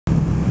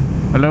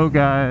Hello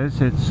guys,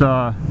 it's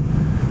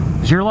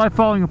is your life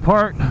falling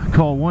apart?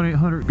 Call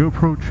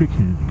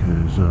 1-800-GoProChicken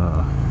because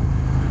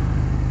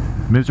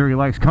misery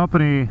likes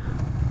company.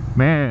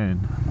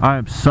 Man, I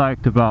am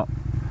psyched about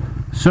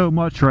so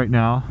much right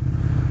now.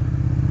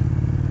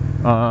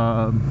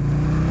 I'm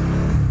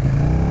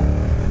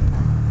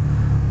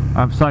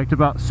psyched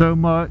about so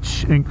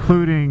much,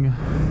 including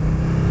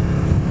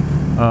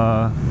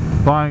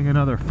buying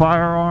another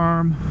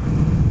firearm,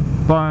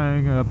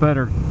 buying a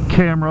better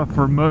camera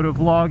for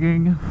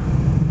motovlogging.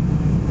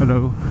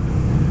 Hello.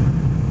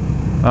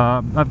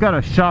 I've got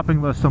a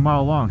shopping list a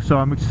mile long, so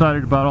I'm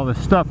excited about all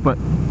this stuff, but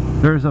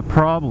there's a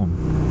problem.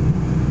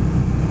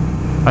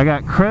 I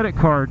got credit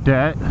card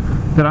debt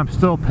that I'm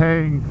still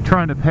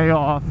trying to pay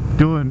off,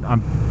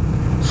 I'm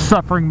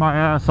suffering my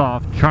ass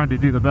off trying to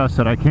do the best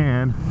that I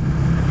can.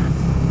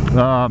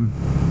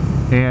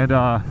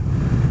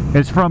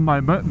 It's from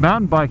my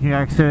mountain biking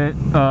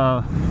accident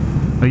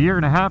a year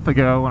and a half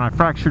ago when I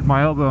fractured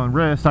my elbow and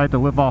wrist. I had to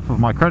live off of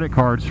my credit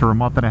cards for a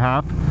month and a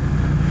half.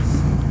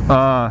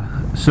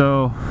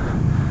 So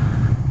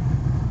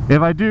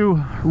if I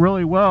do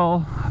really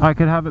well, I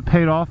could have it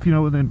paid off,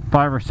 within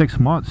 5 or 6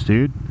 months,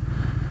 dude.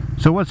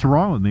 So what's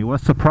wrong with me?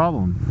 What's the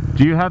problem?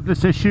 Do you have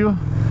this issue?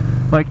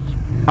 Like,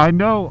 I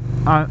know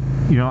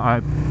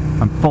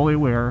I'm fully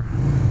aware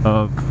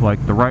of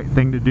like the right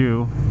thing to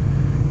do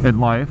in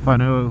life. I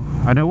know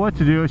what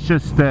to do. It's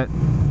just that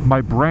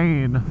my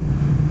brain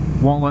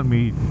won't let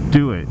me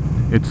do it.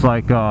 It's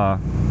like my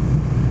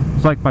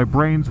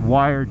brain's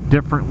wired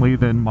differently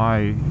than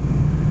my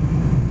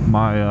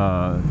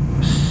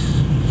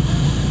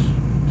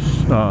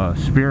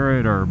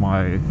spirit or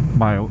my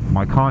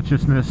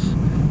consciousness.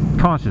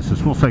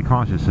 We'll say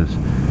consciousness.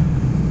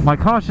 My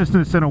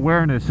consciousness and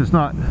awareness is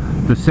not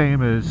the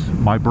same as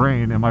my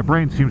brain, and my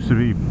brain seems to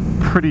be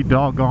pretty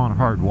doggone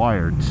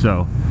hardwired.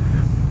 So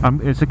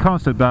it's a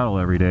constant battle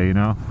every day,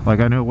 like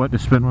I know what to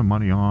spend my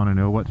money on, I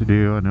know what to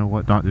do, I know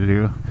what not to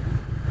do.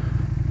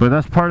 But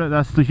that's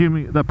the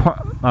human, I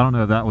don't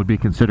know if that would be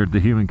considered the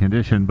human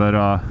condition, but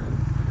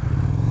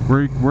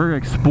we're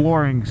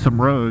exploring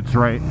some roads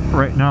right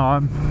now.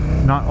 I'm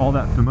not all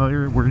that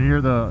familiar. We're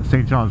near the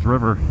St. Johns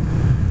River.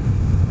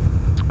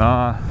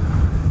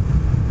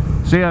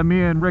 So yeah,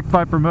 me and Rick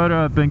Viper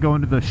Moto have been going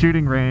to the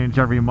shooting range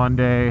every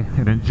Monday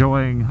and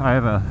enjoying. I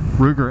have a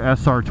Ruger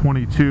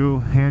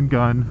SR22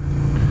 handgun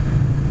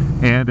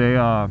and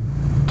a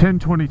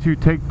 10-22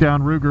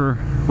 takedown Ruger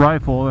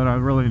rifle, and I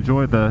really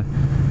enjoy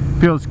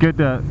feels good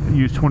to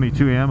use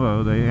 22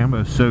 ammo. The ammo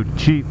is so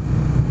cheap.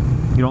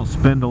 You don't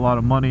spend a lot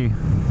of money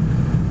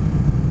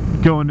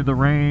going to the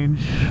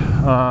range,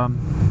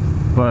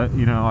 but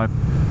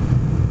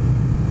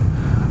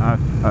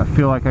I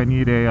feel like I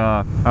need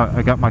I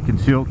got my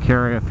concealed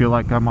carry. I feel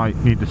like I might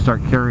need to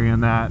start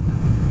carrying that.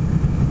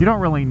 You don't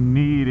really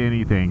need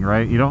anything,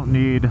 right? You don't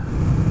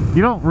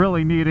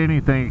really need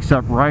anything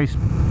except rice,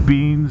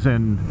 beans,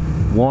 and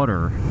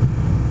water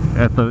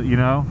at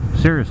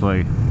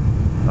seriously.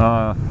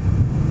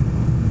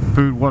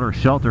 Food, water,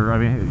 shelter. I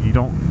mean, you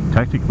don't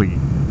technically,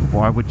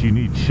 why would you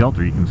need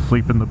shelter? You can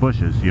sleep in the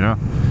bushes,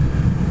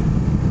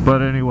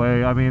 But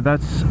anyway, I mean,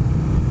 there's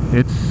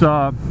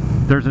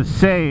a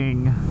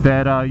saying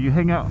that you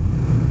hang out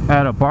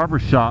at a barber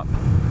shop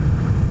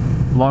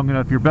long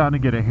enough, you're bound to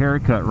get a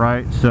haircut,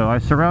 right? So I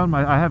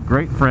have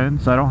great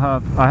friends. I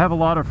have a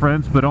lot of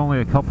friends, but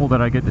only a couple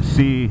that I get to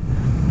see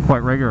quite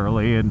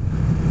regularly. And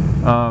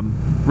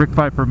Rick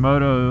Viper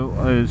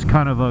Moto is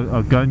kind of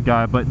a gun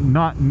guy, but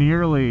not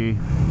nearly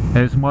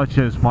as much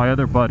as my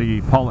other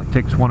buddy,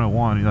 Politics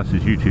 101. That's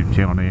his YouTube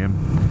channel name.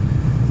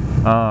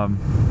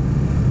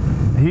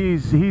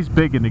 He's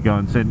big into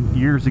guns, and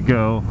years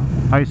ago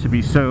I used to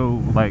be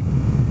so like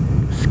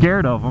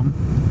scared of them,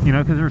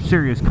 because there's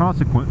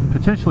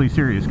potentially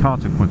serious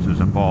consequences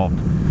involved.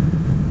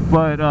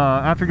 But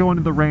after going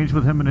to the range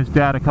with him and his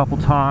dad a couple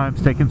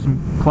times, taking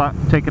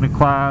a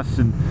class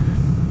and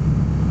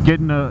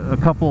getting a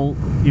couple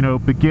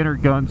beginner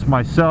guns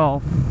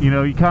myself, you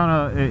kind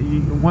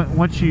of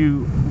once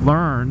you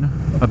learn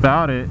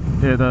about it,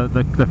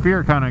 the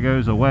fear kind of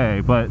goes away,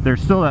 but there's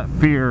still that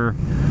fear.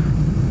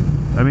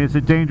 I mean, it's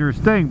a dangerous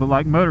thing, but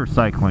like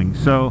motorcycling.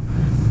 So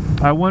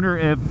I wonder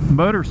if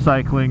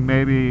motorcycling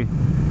maybe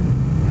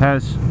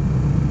has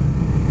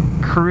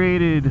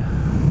created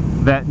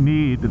that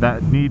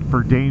need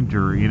for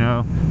danger,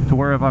 to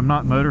where if I'm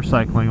not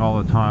motorcycling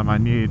all the time, I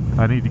need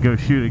to go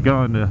shoot a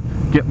gun to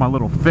get my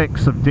little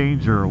fix of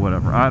danger or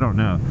whatever. I don't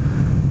know.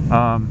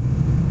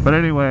 But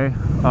anyway,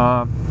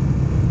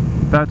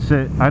 that's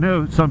it. I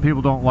know some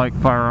people don't like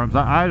firearms.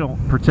 I don't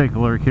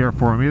particularly care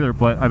for them either,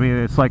 but I mean,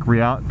 it's like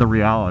the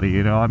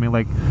reality, I mean,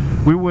 like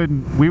we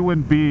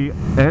wouldn't be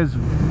as, I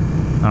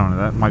don't know,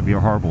 that might be a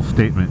horrible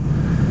statement.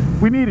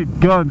 We needed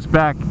guns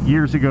back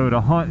years ago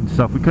to hunt and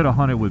stuff. We could have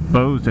hunted with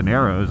bows and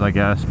arrows, I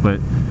guess, but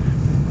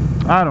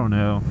I don't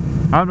know.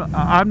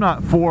 I'm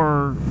not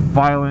for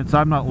violence.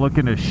 I'm not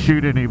looking to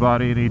shoot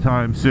anybody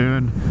anytime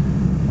soon.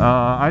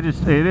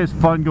 It is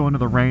fun going to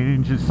the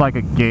range. It's like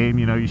a game,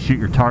 you shoot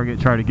your target,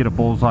 try to get a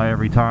bullseye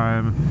every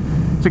time.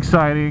 It's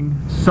exciting.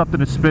 something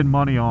to spend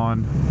money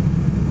on.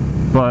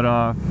 But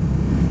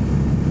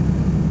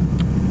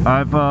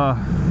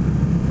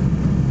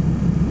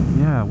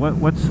yeah,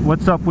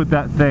 what's up with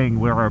that thing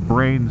where our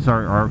brains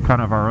are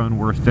kind of our own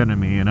worst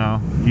enemy, you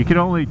know? You can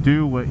only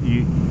do what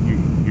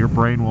your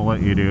brain will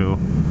let you do.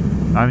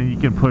 I mean, you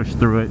can push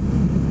through it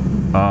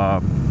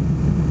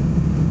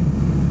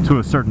to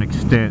a certain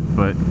extent,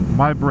 but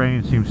my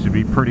brain seems to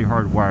be pretty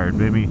hardwired.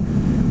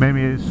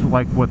 Maybe it's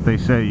like what they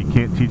say, you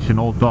can't teach an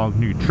old dog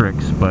new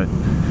tricks, but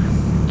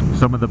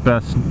some of the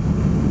best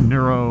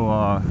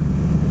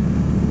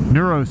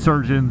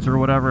neurosurgeons or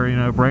whatever, you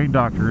know, brain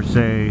doctors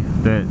say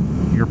that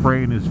your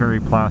brain is very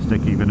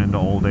plastic even into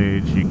old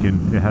age.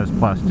 It has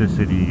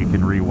plasticity, you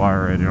can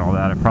rewire it and all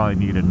that. I probably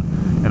need an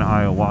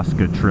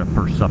ayahuasca trip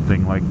or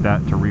something like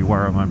that to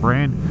rewire my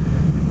brain.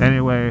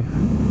 Anyway,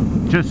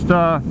 just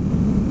that'll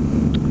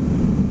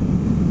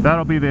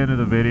be the end of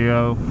the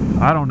video.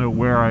 I don't know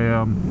where I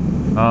am.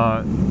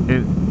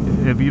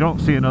 If you don't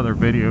see another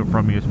video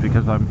from me, it's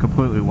because I'm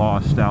completely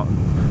lost out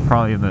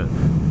in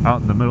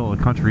the middle of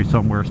the country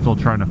somewhere, still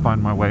trying to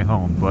find my way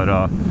home. But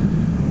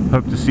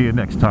hope to see you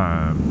next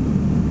time.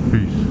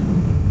 Peace.